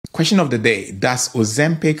Question of the day: does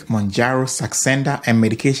Ozempic, Mounjaro, Saxenda, and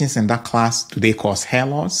medications in that class, do they cause hair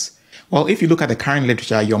loss? Well, if you look at the current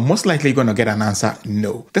literature, you're most likely going to get an answer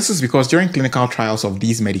no. This is because during clinical trials of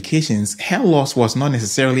these medications, hair loss was not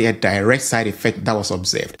necessarily a direct side effect that was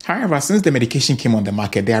observed. However, since the medication came on the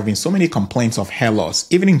market, there have been so many complaints of hair loss,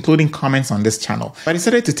 even including comments on this channel. I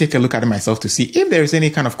decided to take a look at it myself to see if there is any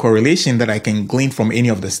kind of correlation that I can glean from any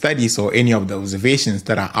of the studies or any of the observations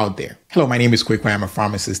that are out there. Hello, my name is Kwekwe. I'm a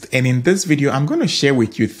pharmacist, and in this video, I'm going to share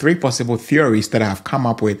with you 3 possible theories that I have come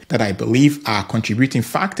up with that I believe are contributing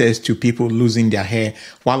factors to people losing their hair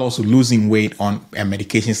while also losing weight on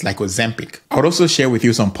medications like Ozempic. I would also share with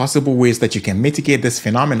you some possible ways that you can mitigate this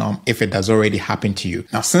phenomenon if it has already happened to you.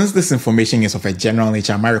 Now, since this information is of a general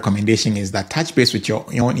nature, my recommendation is that touch base with your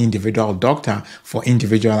own individual doctor for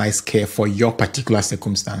individualized care for your particular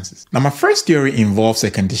circumstances. Now, my first theory involves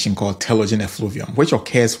a condition called Telogen effluvium, which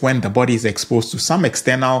occurs when the body is exposed to some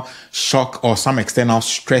external shock or some external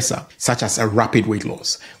stressor, such as a rapid weight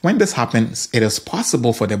loss. When this happens, it is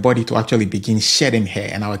possible for the body to actually begin shedding hair,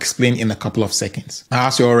 and I'll explain in a couple of seconds. Now,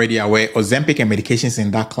 as you're already aware, Ozempic and medications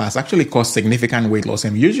in that class actually cause significant weight loss,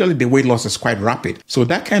 and usually the weight loss is quite rapid. So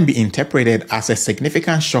that can be interpreted as a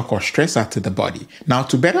significant shock or stressor to the body. Now,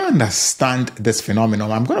 to better understand this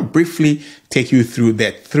phenomenon, I'm going to briefly take you through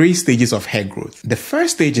the 3 stages of hair growth. The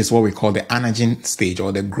first stage is what we call the Anagen stage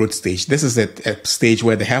or the growth stage. This is a stage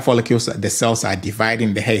where the hair follicles, the cells are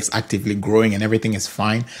dividing, the hair is actively growing, and everything is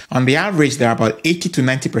fine. On the average, there are about 80 to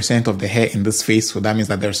 90% of the hair in this phase, so that means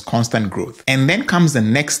that there's constant growth. And then comes the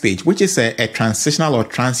next stage, which is a transitional or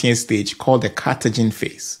transient stage called the Cartagen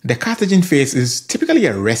phase. The Cartagen phase is typically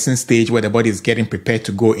a resting stage where the body is getting prepared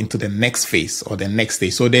to go into the next phase or the next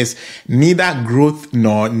stage. So there's neither growth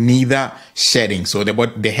nor neither shedding. So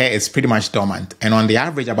the hair is pretty much dormant. And on the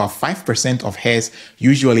average, about 5% of hairs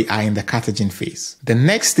usually are in the Cartagen phase. The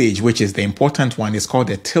next stage, which is the important one, is called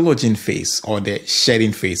the Telogen phase or the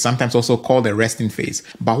shedding phase, sometimes also called the resting phase.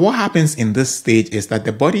 But what happens in this stage is that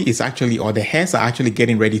the body is actually, or the hairs are actually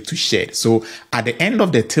getting ready to shed. So at the end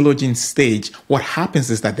of the Telogen stage, what happens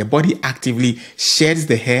is that the body actively sheds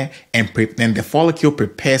the hair and the follicle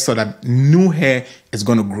prepares so that new hair is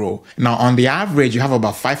going to grow. Now, on the average, you have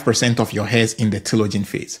about 5% of your hairs in the Telogen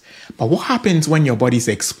phase. But what happens when your body is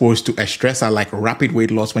exposed to a stressor like rapid weight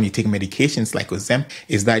loss when you take medications like Ozempic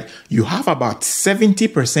is that you have about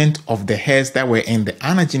 70% of the hairs that were in the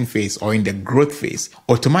Anagen phase or in the growth phase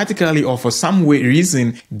automatically or for some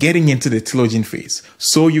reason getting into the Telogen phase.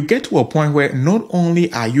 So you get to a point where not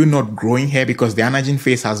only are you not growing hair because the Anagen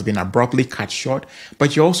phase has been abruptly cut short,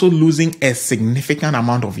 but you're also losing a significant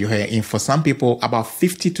amount of your hair. And for some people, about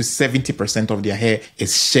 50 to 70% of their hair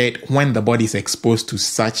is shed when the body is exposed to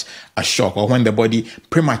such a shock or when the body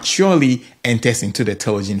prematurely enters into the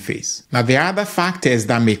Telogen phase. Now, there are other factors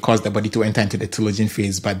that may cause the body to enter into the Telogen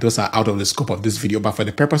phase, but those are out of the scope of this video. But for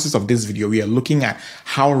the purposes of this video, we are looking at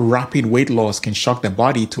how rapid weight loss can shock the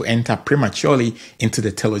body to enter prematurely into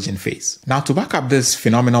the Telogen phase. Now, to back up this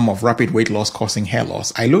phenomenon of rapid weight loss causing hair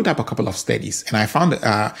loss, I looked up a couple of studies, and I found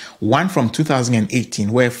one from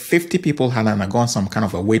 2018 where 50 people had undergone some kind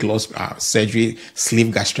of a weight loss surgery,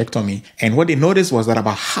 sleeve gastrectomy. And what they noticed was that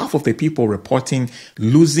about half of the people reporting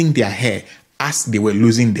losing their hair as they were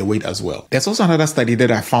losing the weight as well. There's also another study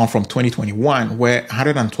that I found from 2021 where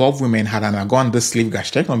 112 women had undergone this sleeve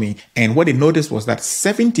gastrectomy, and what they noticed was that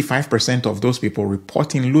 75% of those people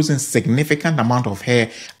reporting losing significant amount of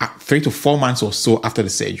hair at 3 to 4 months or so after the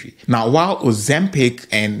surgery. Now, while Ozempic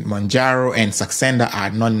and Mounjaro and Saxenda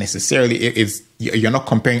are not necessarily, you're not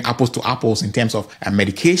comparing apples to apples in terms of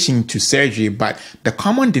medication to surgery, but the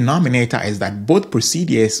common denominator is that both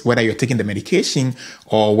procedures, whether you're taking the medication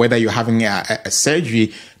or whether you're having a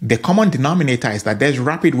surgery, the common denominator is that there's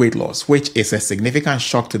rapid weight loss, which is a significant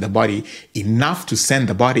shock to the body, enough to send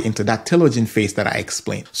the body into that Telogen phase that I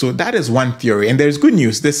explained. So that is one theory, and there's good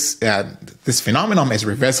news. This phenomenon is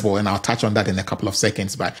reversible, and I'll touch on that in a couple of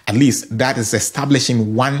seconds, but at least that is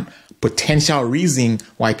establishing one potential reason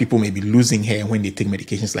why people may be losing hair when they take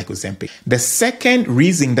medications like Ozempic. The second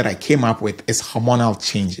reason that I came up with is hormonal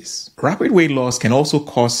changes. Rapid weight loss can also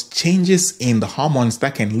cause changes in the hormones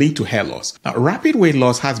that can lead to hair loss. Now, rapid weight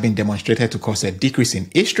loss has been demonstrated to cause a decrease in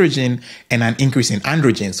estrogen and an increase in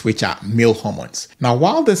androgens, which are male hormones. Now,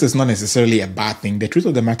 while this is not necessarily a bad thing, the truth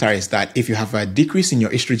of the matter is that if you have a decrease in your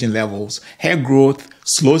estrogen levels, hair growth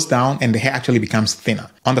slows down and the hair actually becomes thinner.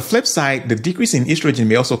 On the flip side, the decrease in estrogen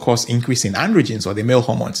may also cause increase in androgens, or the male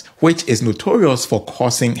hormones, which is notorious for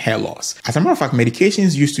causing hair loss. As a matter of fact,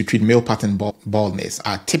 medications used to treat male pattern baldness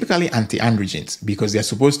are typically anti-androgens because they're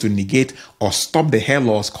supposed to negate or stop the hair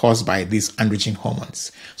loss caused by these androgen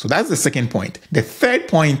hormones. So that's the second point. The third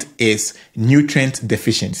point is nutrient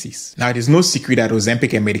deficiencies. Now, it is no secret that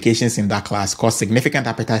Ozempic and medications in that class cause significant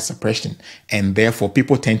appetite suppression, and therefore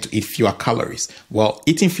people tend to eat fewer calories. Well,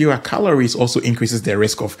 eating fewer calories also increases the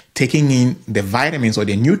risk of taking in the vitamins or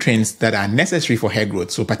the nutrients that are necessary for hair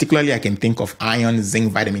growth. So particularly I can think of iron,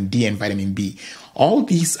 zinc, vitamin D, and vitamin B. All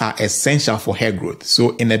these are essential for hair growth.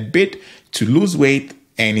 So in a bid to lose weight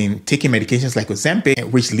and in taking medications like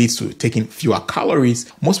Ozempic, which leads to taking fewer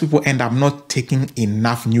calories, most people end up not taking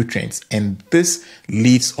enough nutrients. And this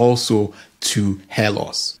leads also to hair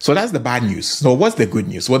loss. So that's the bad news. So what's the good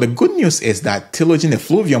news? Well, the good news is that telogen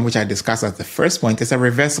effluvium, which I discussed as the first point, is a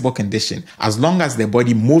reversible condition. As long as the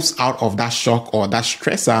body moves out of that shock or that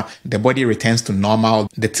stressor, the body returns to normal.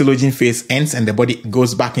 The telogen phase ends and the body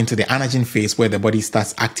goes back into the anagen phase where the body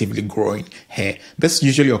starts actively growing hair. This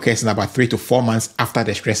usually occurs in about 3 to 4 months after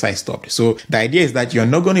the stressor is stopped. So the idea is that you're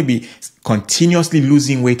not going to be continuously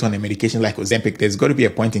losing weight on a medication like Ozempic. There's got to be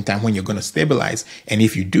a point in time when you're going to stabilize. And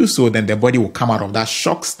if you do so, then the body will come out of that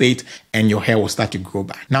shock state and your hair will start to grow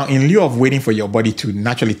back. Now, in lieu of waiting for your body to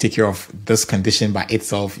naturally take care of this condition by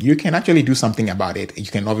itself, you can actually do something about it. You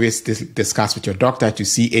can obviously discuss with your doctor to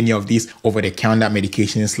see any of these over-the-counter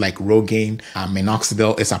medications like Rogaine,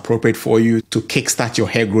 minoxidil is appropriate for you to kickstart your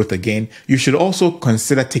hair growth again. You should also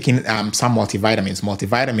consider taking some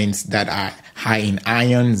multivitamins that are high in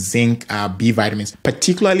iron, zinc, B vitamins,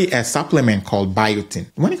 particularly a supplement called biotin.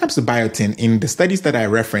 When it comes to biotin, in the studies that I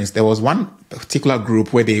referenced, there was one particular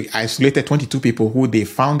group where they isolated 22 people who they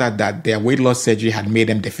found out that their weight loss surgery had made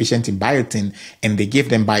them deficient in biotin, and they gave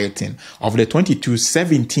them biotin. Of the 22,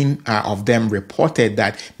 17 of them reported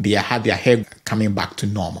that they had their hair coming back to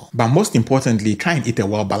normal. But most importantly, try and eat a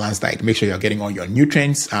well-balanced diet. Make sure you're getting all your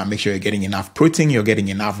nutrients, make sure you're getting enough protein, you're getting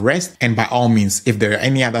enough rest, and by all means, if there are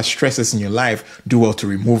any other stresses in your life, do well to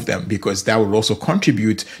remove them because that will also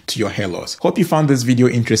contribute to your hair loss. Hope you found this video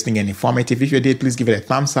interesting and informative. If you did, please give it a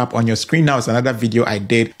thumbs up. On your screen now is another video I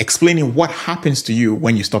did explaining what happens to you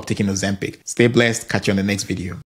when you stop taking Ozempic. Stay blessed. Catch you on the next video.